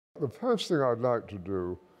the first thing I'd like to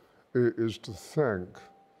do is to thank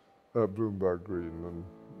Bloomberg Green and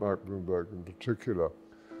Mike Bloomberg in particular.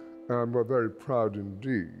 And we're very proud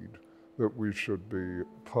indeed that we should be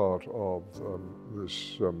part of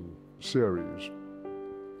this series.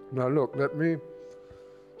 Now look, let me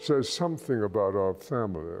say something about our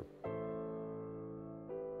family.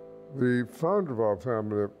 The founder of our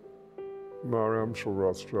family, Mariam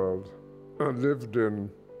Rothschild, lived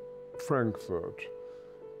in Frankfurt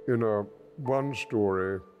in a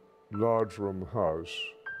one-story, large-room house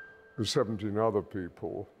with 17 other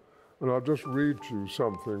people. And I'll just read to you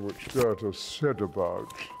something which Goethe said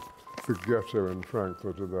about the ghetto in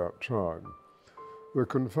Frankfurt at that time. The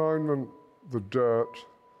confinement, the dirt,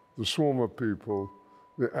 the swarm of people,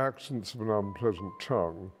 the accents of an unpleasant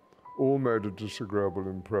tongue, all made a disagreeable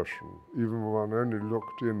impression, even when one only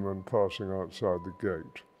looked in when passing outside the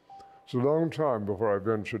gate. It's a long time before I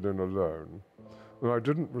ventured in alone, and I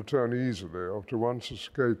didn't return easily after once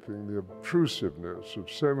escaping the obtrusiveness of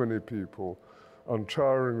so many people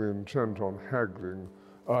untiringly intent on haggling,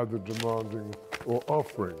 either demanding or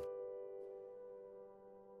offering.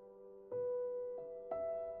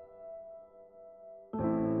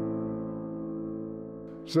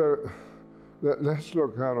 So let's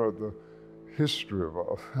look, Hannah, at the history of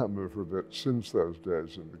our family for a bit since those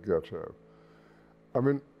days in the ghetto. I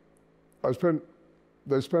mean,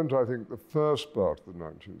 they spent, I think, the first part of the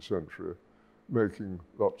 19th century making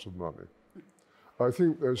lots of money. I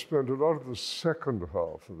think they spent a lot of the second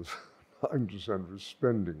half of the 19th century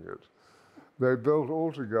spending it. They built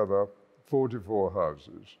altogether 44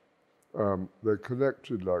 houses. They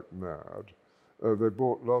collected like mad. They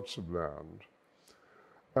bought lots of land.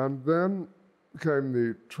 And then came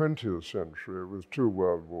the 20th century with 2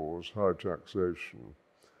 world wars, high taxation.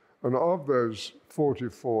 And of those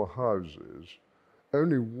 44 houses,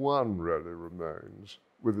 only one really remains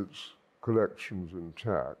with its collections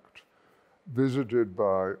intact, visited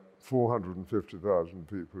by 450,000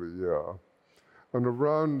 people a year. And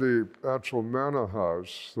around the actual manor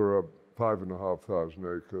house, there are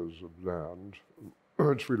 5,500 acres of land,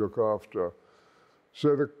 which we look after.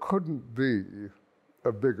 So there couldn't be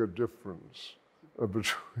a bigger difference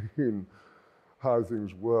between how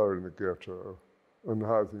things were in the ghetto and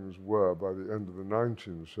how things were by the end of the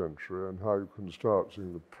 19th century and how you can start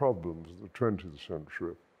seeing the problems of the 20th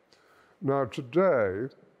century. Now today,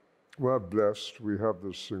 we're blessed. We have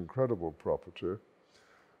this incredible property.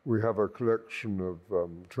 We have a collection of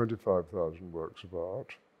 25,000 works of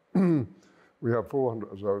art. We have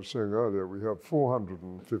 400, as I was saying earlier, we have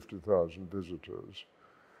 450,000 visitors.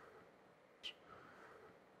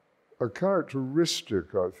 A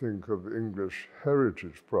characteristic, I think, of English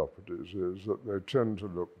heritage properties is that they tend to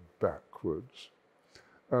look backwards.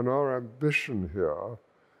 And our ambition here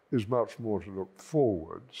is much more to look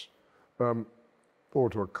forwards, or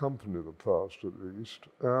to accompany the past at least.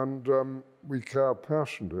 And we care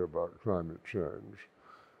passionately about climate change.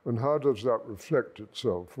 And how does that reflect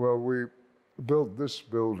itself? Well, we built this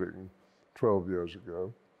building 12 years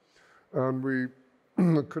ago, and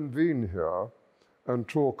we convene here and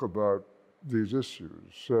talk about these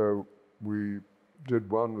issues. So we did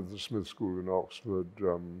one with the Smith School in Oxford.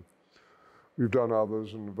 We've done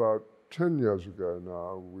others, and about 10 years ago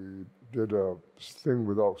now, we did a thing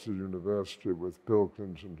with Oxford University with Bill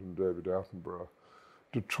Clinton and David Attenborough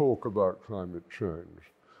to talk about climate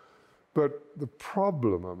change. But the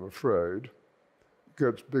problem, I'm afraid,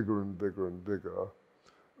 gets bigger and bigger and bigger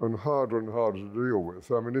and harder to deal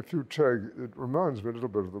with. I mean, if you take, it reminds me a little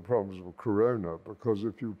bit of the problems of Corona, because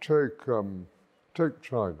if you take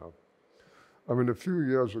China, I mean, a few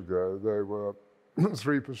years ago, they were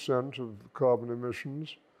 3% of carbon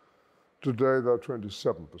emissions. Today, they're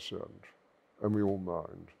 27%, and we all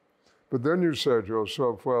mind. But then you say to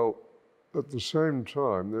yourself, well, at the same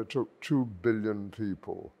time, they took 2 billion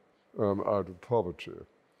people out of poverty.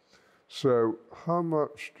 So how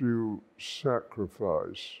much do you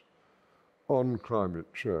sacrifice on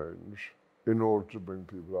climate change in order to bring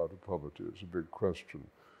people out of poverty? It's a big question.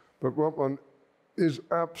 But what one is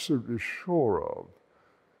absolutely sure of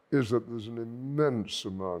is that there's an immense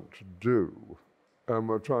amount to do, and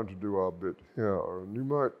we're trying to do our bit here. And you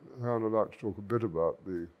might, Hannah, like to talk a bit about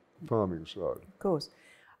the farming side. Of course.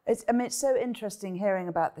 It's so interesting hearing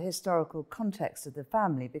about the historical context of the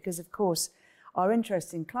family, because, of course, our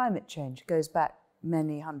interest in climate change goes back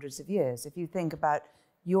many hundreds of years. If you think about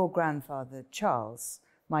your grandfather, Charles,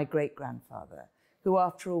 my great-grandfather, who,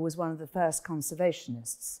 after all, was one of the first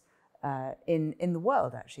conservationists in the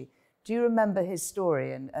world, actually. Do you remember his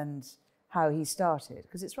story and how he started?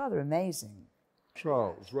 Because it's rather amazing.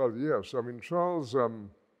 Charles, well, yes. I mean, Charles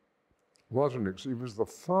he was the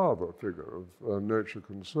father figure of Nature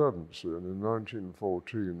Conservancy, and in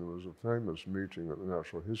 1914 there was a famous meeting at the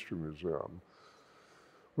Natural History Museum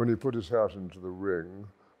when he put his hat into the ring,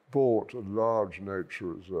 bought a large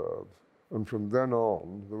nature reserve, and from then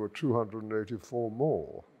on there were 284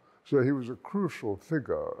 more. So he was a crucial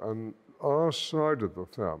figure, and our side of the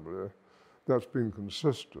family, that's been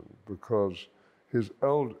consistent because the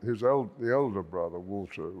elder brother,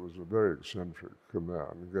 Walter, who was a very eccentric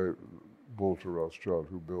man, Walter Rothschild,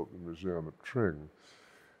 who built the museum at Tring,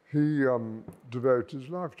 he devoted his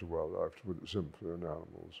life to wildlife, to put it simply, and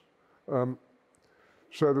animals.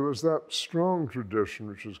 So there was that strong tradition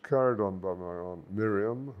which was carried on by my Aunt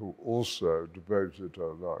Miriam, who also devoted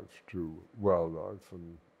her life to wildlife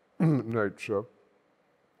and nature.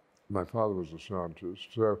 My father was a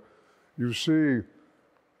scientist. So you see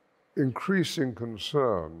increasing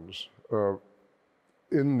concerns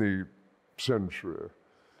in the century,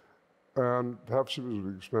 and perhaps it was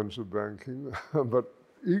with expensive banking, but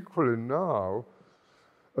equally now,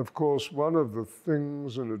 of course, one of the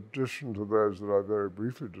things, in addition to those that I very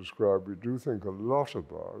briefly described, we do think a lot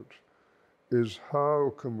about, is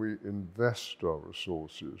how can we invest our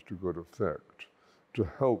resources to good effect to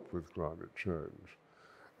help with climate change.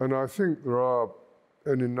 And I think there are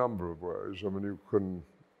any number of ways. I mean, you can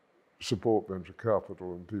support venture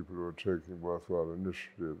capital and people who are taking worthwhile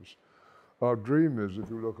initiatives. Our dream is, if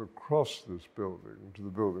you look across this building to the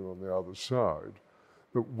building on the other side,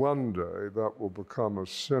 that one day that will become a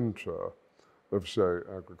center of, say,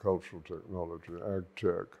 agricultural technology, ag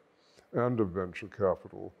tech, and of venture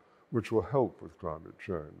capital, which will help with climate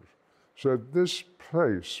change. So this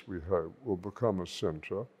place, we hope, will become a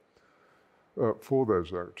center for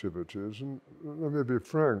those activities. And let me be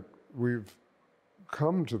frank, we've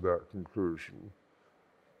come to that conclusion,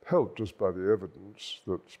 helped just by the evidence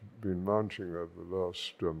that's been mounting over the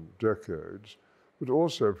last decades, but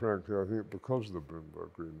also, frankly, I think because of the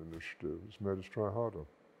Bloomberg Green Initiative, it's made us try harder.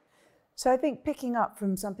 So I think picking up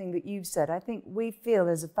from something that you've said, I think we feel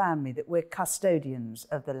as a family that we're custodians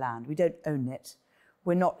of the land. We don't own it.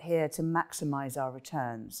 We're not here to maximize our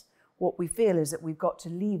returns. What we feel is that we've got to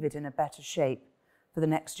leave it in a better shape for the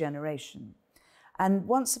next generation. And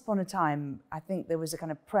once upon a time, I think there was a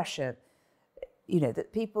kind of pressure,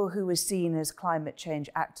 that people who were seen as climate change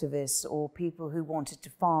activists or people who wanted to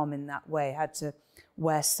farm in that way had to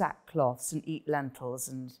wear sackcloths and eat lentils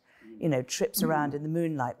and, trips around in the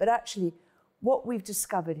moonlight. But actually, what we've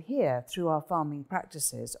discovered here through our farming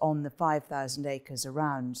practices on the 5,000 acres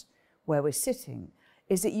around where we're sitting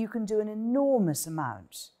is that you can do an enormous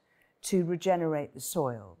amount to regenerate the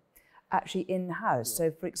soil, actually in-house.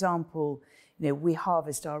 So, for example, we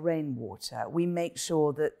harvest our rainwater. We make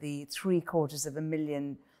sure that the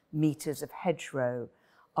 750,000 meters of hedgerow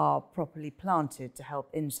are properly planted to help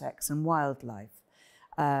insects and wildlife.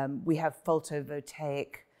 We have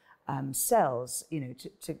photovoltaic cells,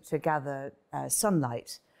 to gather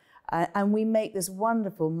sunlight. And we make this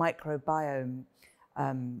wonderful microbiome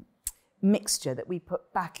mixture that we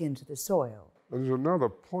put back into the soil. And there's another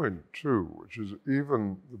point too, which is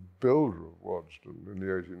even the builder of Waddesdon in the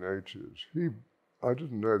 1880s, I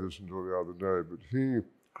didn't know this until the other day, but he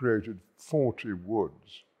created 40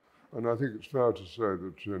 woods. And I think it's fair to say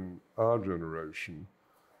that in our generation,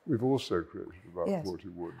 we've also created about 40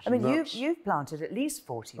 woods. I mean, you've planted at least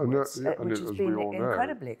 40 woods, which has been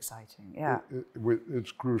incredibly exciting. Yeah,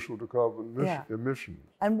 it's crucial to carbon emissions.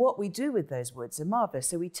 And what we do with those woods are marvellous.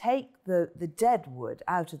 So we take the dead wood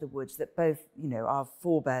out of the woods that both, our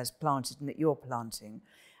forebears planted and that you're planting,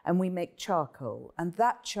 and we make charcoal. And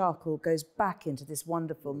that charcoal goes back into this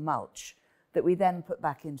wonderful mulch that we then put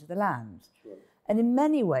back into the land. Right. And in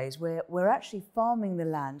many ways, we're actually farming the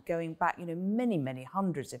land going back, many, many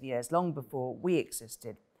hundreds of years, long before we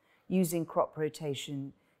existed, using crop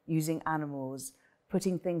rotation, using animals,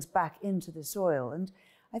 putting things back into the soil. And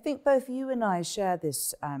I think both you and I share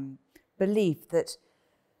this belief that,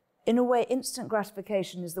 in a way, instant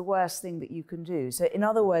gratification is the worst thing that you can do. So in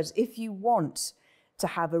other words, if you want to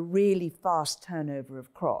have a really fast turnover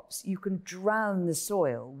of crops, you can drown the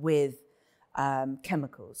soil with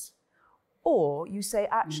chemicals. Or you say,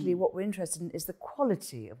 actually, what we're interested in is the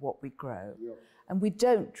quality of what we grow. Yeah. And we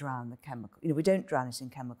don't drown the chemical, we don't drown it in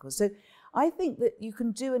chemicals. So I think that you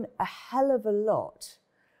can do a hell of a lot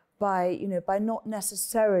by not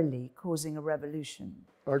necessarily causing a revolution.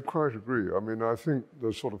 I quite agree. I mean, I think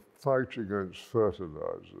the sort of fight against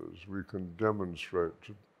fertilizers, we can demonstrate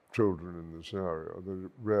to children in this area that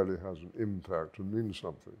it really has an impact and means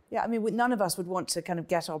something. Yeah, I mean, none of us would want to kind of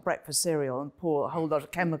get our breakfast cereal and pour a whole lot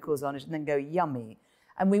of chemicals on it and then go yummy.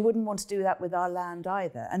 And we wouldn't want to do that with our land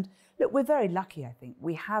either. And look, we're very lucky, I think.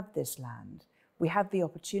 We have this land. We have the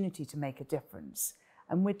opportunity to make a difference,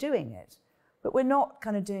 and we're doing it. But we're not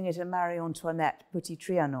kind of doing it a Marie Antoinette, Petit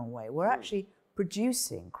Trianon way. We're actually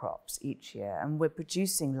producing crops each year, and we're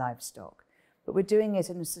producing livestock, but we're doing it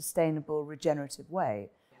in a sustainable, regenerative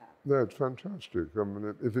way. No, it's fantastic. I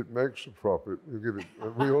mean, if it makes a profit, you give it.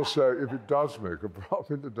 We also, if it does make a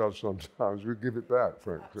profit, it does sometimes, we give it back,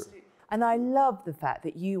 frankly. Absolutely. And I love the fact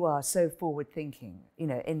that you are so forward-thinking, you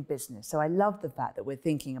know, in business. So I love the fact that we're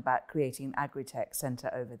thinking about creating an agri-tech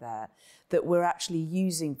centre over there, that we're actually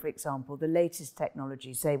using, for example, the latest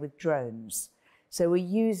technology, say with drones. So we're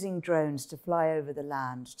using drones to fly over the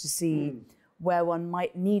land to see where one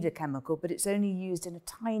might need a chemical, but it's only used in a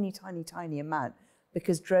tiny, tiny, tiny amount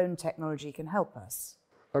because drone technology can help us.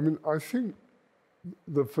 I mean, I think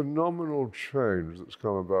the phenomenal change that's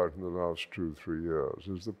come about in the last 2 or 3 years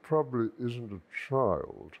is there probably isn't a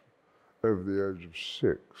child over the age of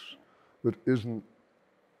 6 that isn't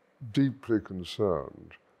deeply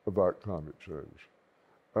concerned about climate change.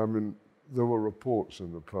 I mean, there were reports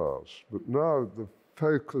in the past, but now the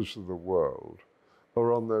focus of the world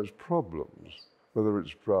are on those problems, whether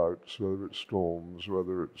it's droughts, whether it's storms,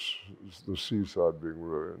 whether it's the seaside being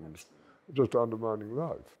ruined, just undermining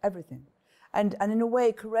life. Everything. And in a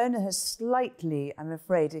way, Corona has slightly, I'm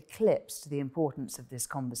afraid, eclipsed the importance of this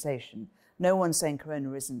conversation. No one's saying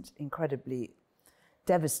Corona isn't incredibly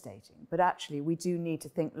devastating, but actually we do need to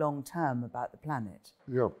think long term about the planet.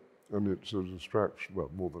 Yeah, and it's a distraction,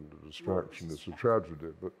 well, more than a distraction, it's a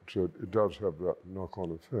tragedy, but it does have that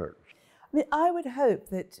knock-on effect. I mean, I would hope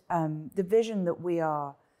that the vision that we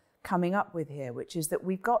are coming up with here, which is that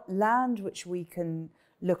we've got land which we can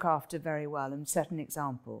look after very well and set an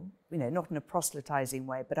example, you know, not in a proselytizing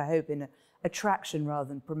way, but I hope in attraction rather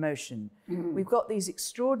than promotion. We've got these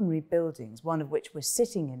extraordinary buildings, one of which we're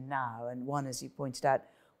sitting in now, and one, as you pointed out,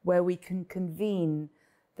 where we can convene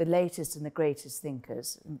the latest and the greatest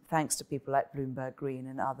thinkers, thanks to people like Bloomberg Green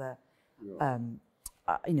and other,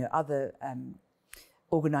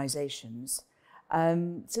 organizations,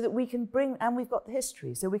 so that we can bring, and we've got the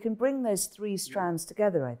history, so we can bring those 3 strands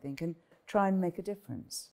together, I think, and try and make a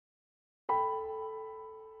difference.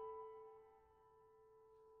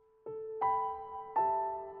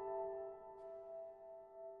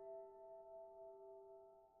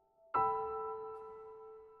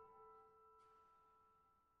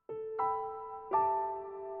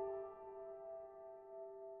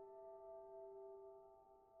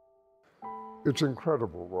 It's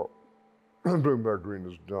incredible what Bloomberg Green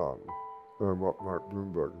has done and what Mark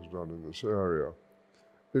Bloomberg has done in this area.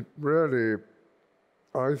 It really,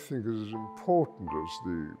 I think, is as important as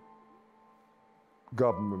the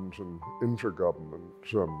government and intergovernment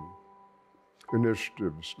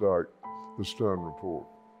initiatives like the Stern Report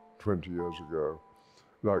 20 years ago,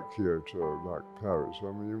 like Kyoto, like Paris.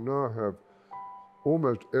 I mean, you now have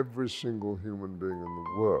almost every single human being in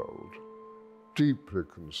the world deeply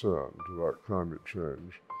concerned about climate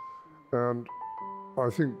change. And I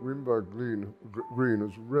think Bloomberg Green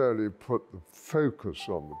has really put the focus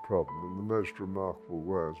on the problem in the most remarkable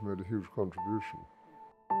way. It's made a huge contribution.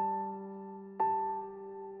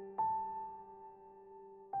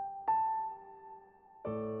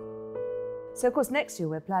 So, of course, next year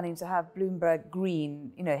we're planning to have Bloomberg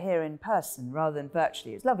Green, you know, here in person rather than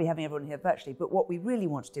virtually. It's lovely having everyone here virtually, but what we really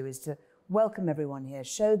want to do is to welcome everyone here,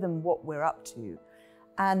 show them what we're up to,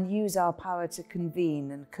 and use our power to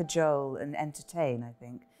convene and cajole and entertain, I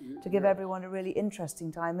think, to give everyone a really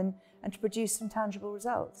interesting time and to produce some tangible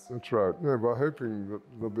results. That's right. No, we're hoping that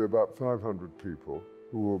there'll be about 500 people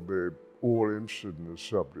who will be all interested in this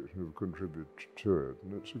subject who will contribute to it,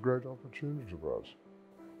 and it's a great opportunity for us.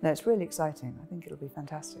 No, it's really exciting. I think it'll be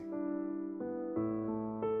fantastic.